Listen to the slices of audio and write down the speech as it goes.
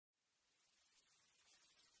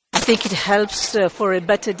think it helps for a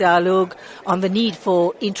better dialogue on the need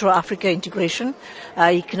for intra-Africa integration,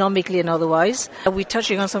 economically and otherwise. We're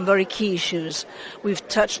touching on some very key issues. We've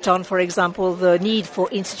touched on, for example, the need for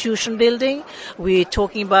institution building. We're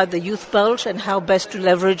talking about the youth belt and how best to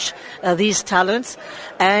leverage these talents.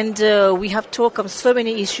 And we have talked on so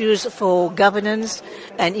many issues for governance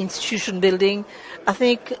and institution building. I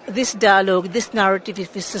think this dialogue, this narrative,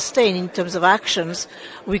 if it's sustained in terms of actions,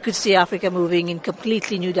 we could see Africa moving in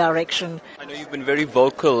completely new direction. I know you've been very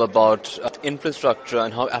vocal about infrastructure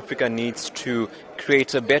and how Africa needs to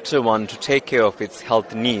create a better one to take care of its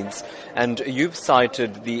health needs. And you've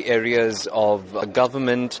cited the areas of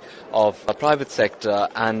government, of private sector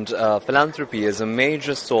and philanthropy as a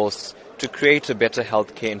major source to create a better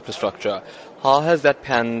healthcare infrastructure. How has that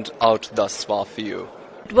panned out thus far for you?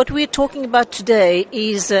 What we're talking about today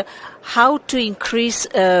is how to increase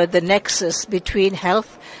the nexus between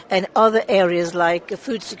health and other areas like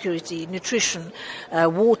food security, nutrition,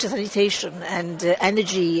 water sanitation, and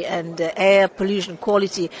energy and air pollution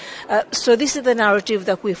quality. So this is the narrative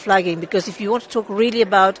that we're flagging, because if you want to talk really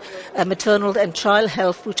about maternal and child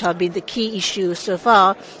health, which have been the key issues so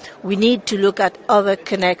far, we need to look at other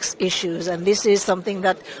connects issues, and this is something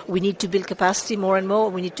that we need to build capacity more and more.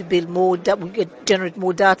 We need to build more, generate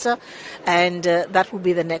more data, and that will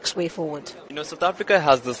be the next way forward. You know, South Africa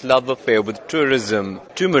has this love affair with tourism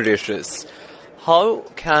to Mauritius. How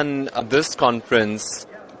can this conference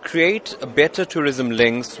create better tourism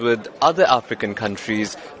links with other African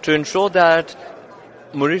countries to ensure that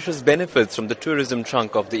Mauritius benefits from the tourism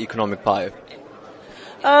chunk of the economic pie?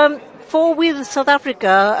 With South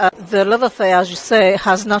Africa, the love affair, as you say,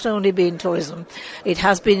 has not only been tourism. It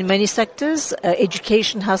has been in many sectors.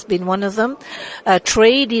 Education has been one of them.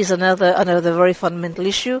 Trade is another very fundamental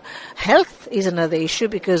issue. Health is another issue,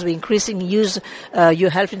 because we increasingly use your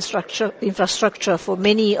health infrastructure for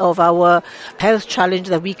many of our health challenges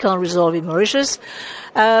that we can't resolve in Mauritius.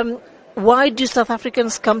 Why do South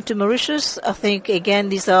Africans come to Mauritius? I think, again,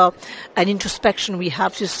 these are an introspection we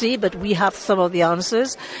have to see, but we have some of the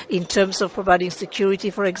answers in terms of providing security,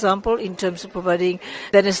 for example, in terms of providing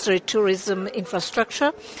the necessary tourism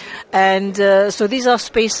infrastructure. And so these are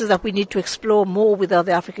spaces that we need to explore more with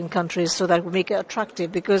other African countries so that we make it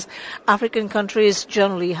attractive, because African countries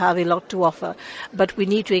generally have a lot to offer, but we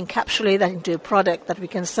need to encapsulate that into a product that we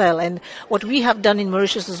can sell. And what we have done in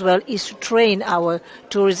Mauritius as well is to train our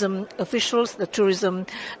tourism officials, the tourism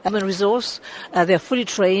human resource. They're fully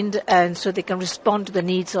trained, and so they can respond to the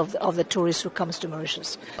needs of the tourist who comes to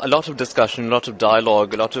Mauritius. A lot of discussion, a lot of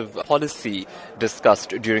dialogue, a lot of policy discussed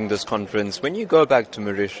during this conference. When you go back to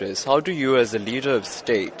Mauritius, how do you as a leader of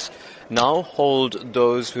state now hold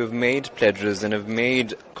those who have made pledges and have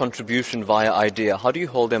made contribution via IDEA? How do you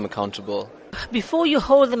hold them accountable? Before you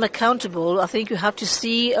hold them accountable, I think you have to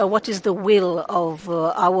see what is the will of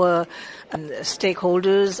our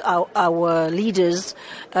stakeholders, our leaders,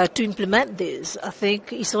 to implement this. I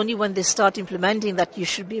think it's only when they start implementing that you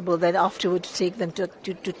should be able then afterward to take them to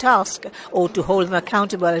task or to hold them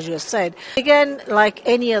accountable, as you have said. Again, like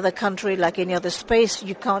any other country, like any other space,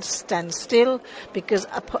 you can't stand still, because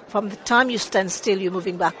from the time you stand still, you're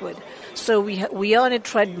moving backward. So we are on a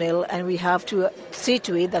treadmill, and we have to see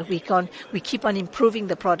to it that we keep on improving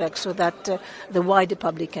the product so that the wider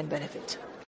public can benefit.